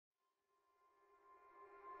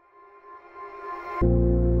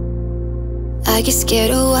I get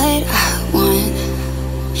scared of what I want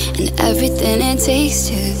and everything it takes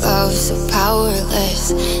to love, so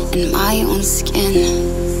powerless in my own skin.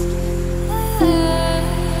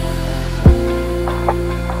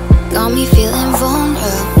 Got me feeling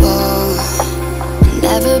vulnerable,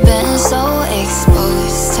 never been so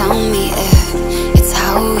exposed. Tell me if it's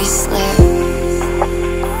how we slip.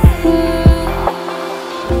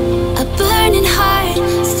 A burning heart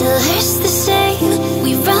still hurts the same.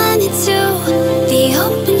 We run into the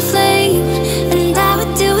open flame, and I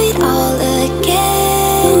would do it all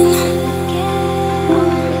again.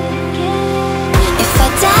 If I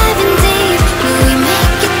dive in deep, will we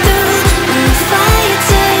make it through? When the fire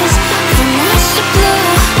turns from much to blue,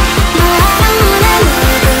 no, I don't wanna know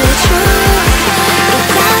the truth.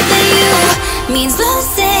 Without the you means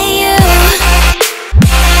losing you.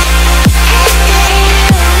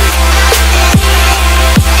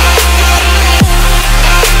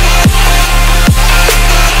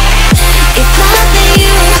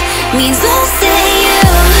 Means losing you.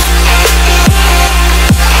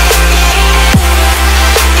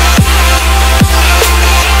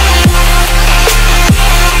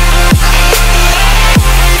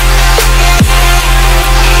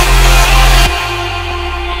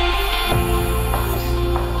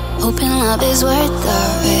 Hoping love is worth the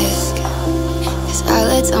risk, 'cause I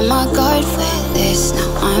let down my guard for this. Now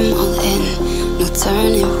I'm all in, no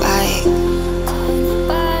turning back.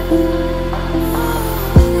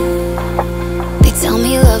 Tell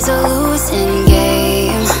me love's a losing game.